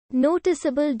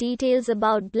Noticeable details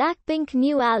about Blackpink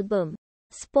new album.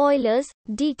 Spoilers,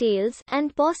 details,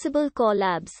 and possible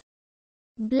collabs.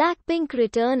 Blackpink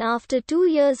return after 2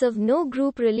 years of no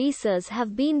group releases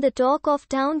have been the talk of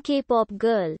town. K-pop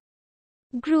girl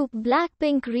group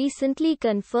Blackpink recently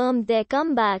confirmed their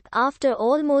comeback after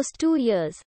almost 2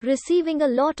 years, receiving a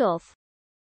lot of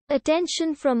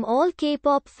attention from all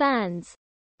K-pop fans.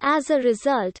 As a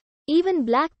result, even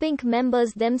Blackpink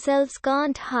members themselves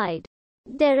can't hide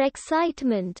their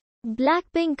excitement.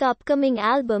 Blackpink upcoming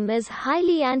album is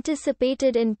highly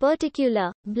anticipated. In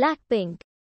particular, Blackpink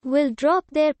will drop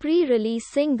their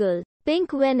pre-release single,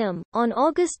 Pink Venom, on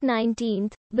August 19,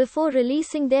 before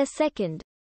releasing their second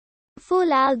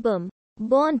full album,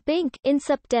 Born Pink, in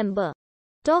September.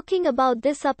 Talking about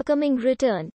this upcoming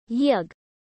return, Yug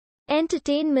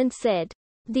Entertainment said,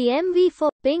 "The MV for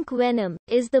Pink Venom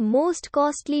is the most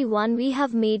costly one we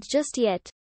have made just yet.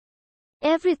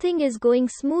 Everything is going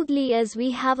smoothly as we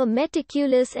have a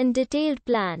meticulous and detailed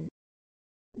plan.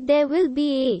 There will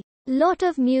be a lot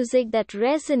of music that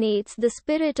resonates the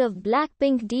spirit of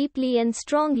Blackpink deeply and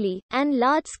strongly, and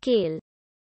large-scale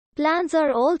plans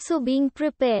are also being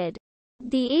prepared."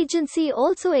 The agency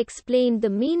also explained the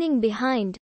meaning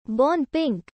behind Born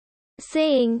Pink,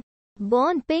 saying,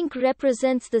 "Born Pink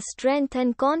represents the strength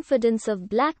and confidence of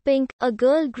Blackpink, a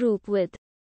girl group with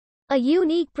a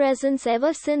unique presence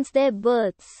ever since their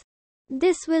births.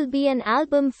 This will be an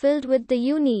album filled with the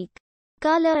unique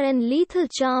color and lethal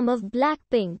charm of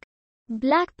Blackpink."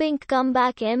 Blackpink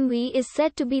comeback MV is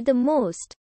said to be the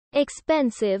most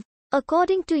expensive.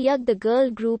 According to Yug, the girl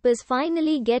group is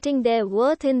finally getting their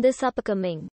worth in this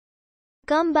upcoming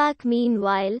comeback.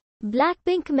 Meanwhile,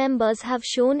 Blackpink members have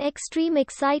shown extreme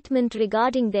excitement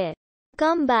regarding their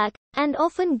comeback, and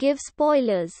often give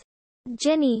spoilers.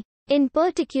 Jennie, in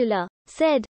particular,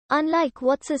 said, "Unlike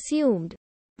what's assumed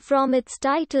from its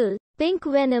title, Pink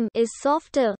Venom is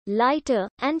softer, lighter,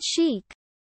 and chic.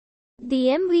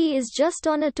 The MV is just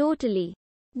on a totally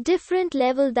different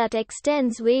level that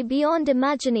extends way beyond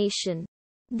imagination."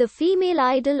 The female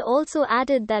idol also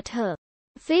added that her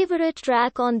favorite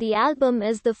track on the album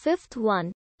is the fifth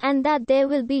one, and that there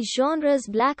will be genres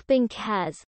Blackpink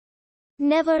has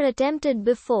never attempted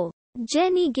before.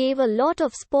 Jennie gave a lot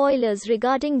of spoilers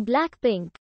regarding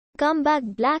Blackpink comeback.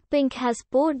 Blackpink has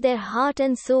poured their heart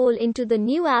and soul into the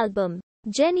new album,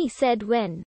 Jennie said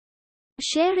when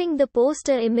sharing the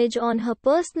poster image on her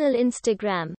personal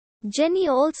Instagram. Jennie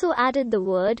also added the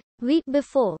word "we"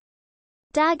 before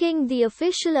tagging the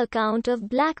official account of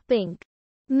Blackpink.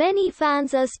 Many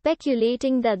fans are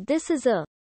speculating that this is a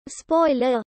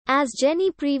spoiler, as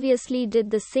Jennie previously did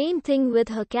the same thing with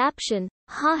her caption,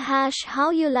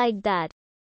 "how you like that."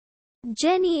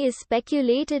 Jennie is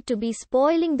speculated to be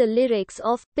spoiling the lyrics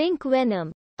of Pink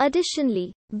Venom.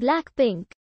 Additionally, Blackpink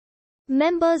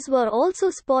members were also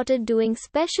spotted doing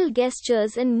special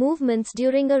gestures and movements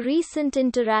during a recent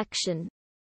interaction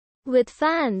with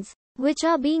fans, which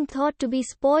are being thought to be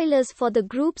spoilers for the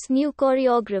group's new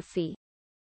choreography.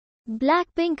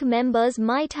 Blackpink members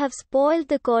might have spoiled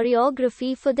the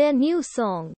choreography for their new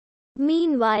song.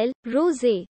 Meanwhile,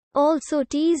 Rosé also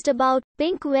teased about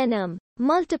Pink Venom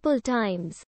multiple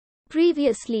times.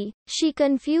 Previously, she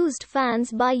confused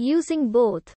fans by using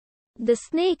both the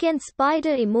snake and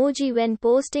spider emoji when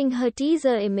posting her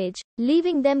teaser image,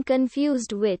 leaving them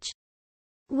confused which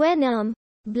Venom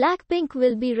Blackpink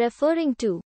will be referring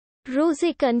to.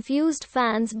 Rosé confused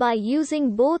fans by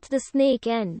using both the snake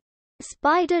and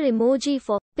spider emoji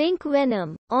for Pink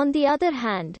Venom. On the other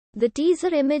hand, the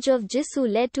teaser image of Jisoo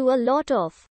led to a lot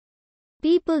of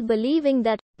people believing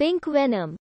that Pink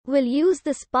Venom will use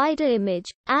the spider image,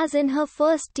 as in her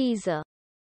first teaser.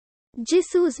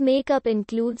 Jisoo's makeup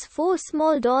includes 4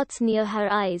 small dots near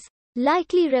her eyes,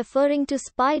 likely referring to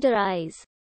spider eyes.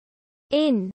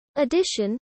 In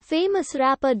addition, famous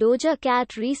rapper Doja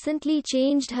Cat recently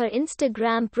changed her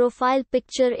Instagram profile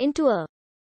picture into a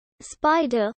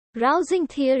spider, rousing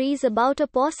theories about a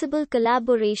possible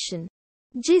collaboration.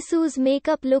 Jisoo's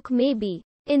makeup look may be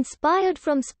inspired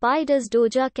from spiders.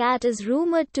 Doja Cat is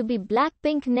rumored to be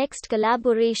Blackpink's next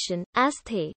collaboration, as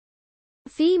the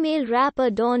female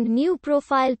rapper donned new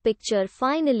profile picture.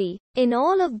 Finally, in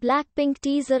all of Blackpink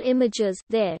teaser images,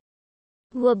 there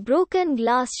were broken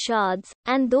glass shards,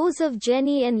 and those of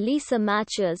Jennie and Lisa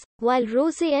matches, while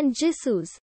Rosé and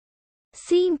Jisoo's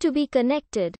seem to be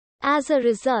connected. As a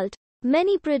result,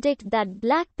 many predict that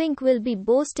Blackpink will be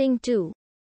boasting 2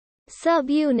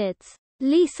 subunits.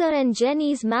 Lisa and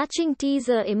Jennie's matching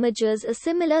teaser images. A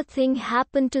similar thing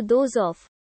happened to those of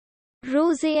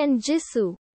Rosé and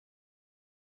Jisoo.